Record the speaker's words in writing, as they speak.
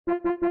Qué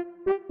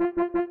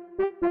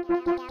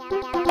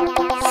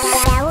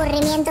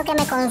aburrimiento que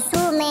me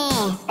consume,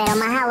 pero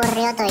más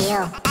aburrido estoy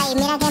yo. Ay,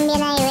 mira quién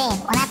viene ahí, ve.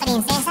 Una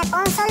princesa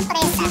con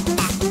sorpresa.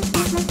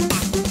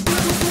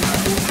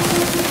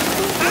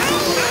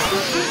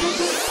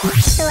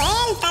 Ay.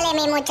 Suéltale,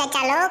 mi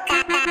muchacha loca.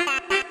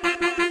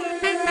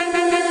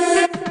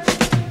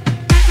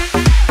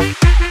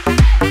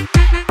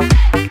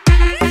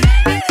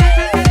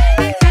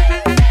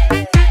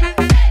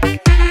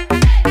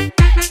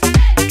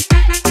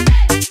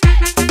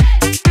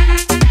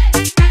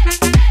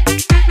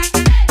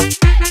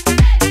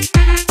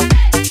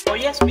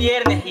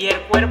 Viernes y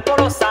el cuerpo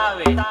lo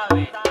sabe.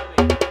 ¡Ay!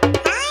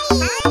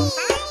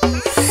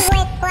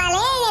 ¡Cuerpo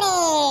alegre!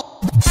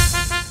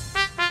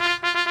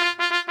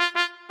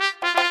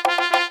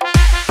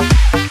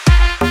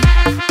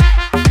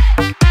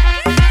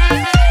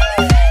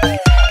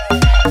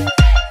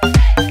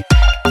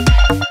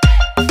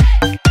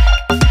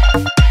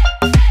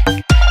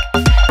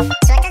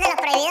 Suéltate los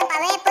prohibidos pa'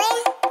 ver, pues.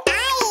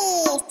 ¡Ay!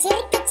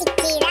 Chirqui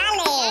chiqui,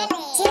 dale.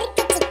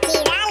 Chirqui chiqui,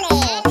 dale.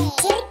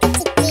 Chirqui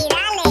chiqui,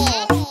 dale.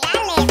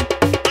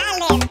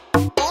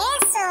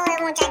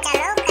 Muchacha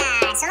loca,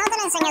 eso no te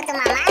lo enseñó tu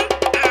mamá.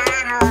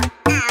 Abajo,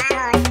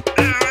 abajo,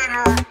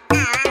 abajo,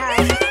 abajo.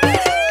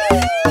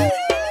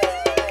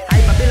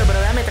 Ay, Papilo, pero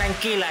déjame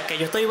tranquila, que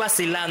yo estoy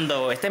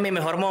vacilando. Este es mi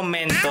mejor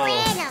momento.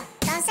 Bueno,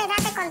 entonces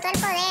date con todo el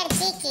poder,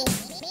 chiqui.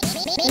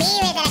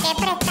 Vívetela, que es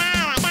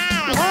prestada.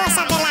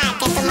 Gózatela,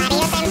 que tu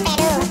marido está en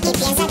Perú y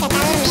piensa que está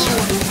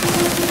durmiendo.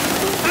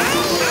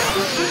 Ay.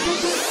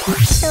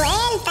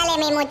 Suéltale,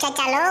 mi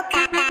muchacha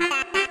loca.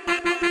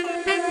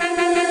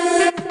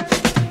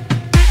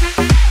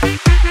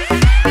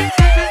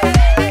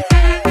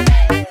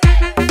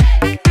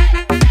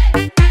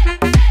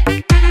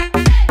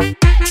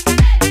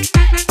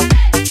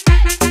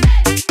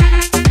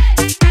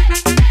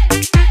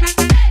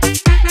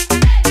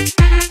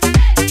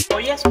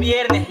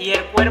 Viernes y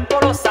el cuerpo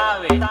lo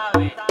sabe.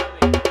 ¡Ay!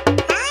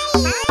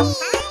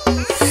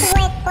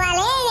 ¡Cuerpo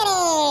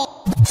alegre!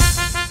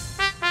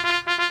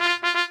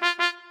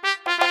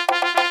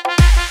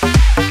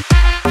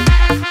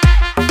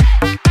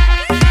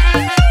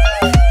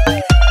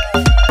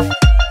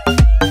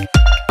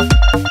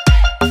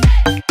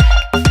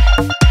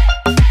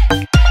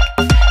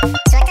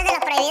 Suéltate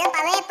los prohibidos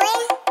pa' ver,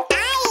 pues.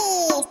 ¡Ay!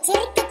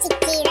 Chirqui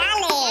chiqui,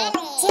 dale.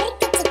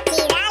 Chirqui chiqui,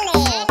 dale.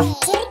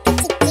 Chirqui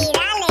chiqui,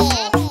 dale.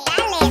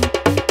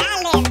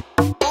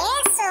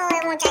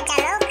 Muchacha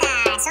loca,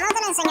 eso no te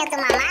lo enseñó tu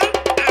mamá.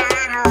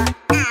 Abajo,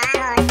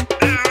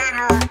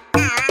 abajo,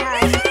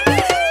 abajo.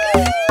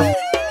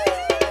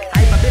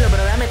 Ay, Papilo,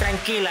 pero déjame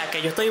tranquila,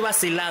 que yo estoy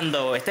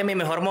vacilando. Este es mi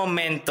mejor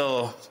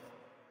momento.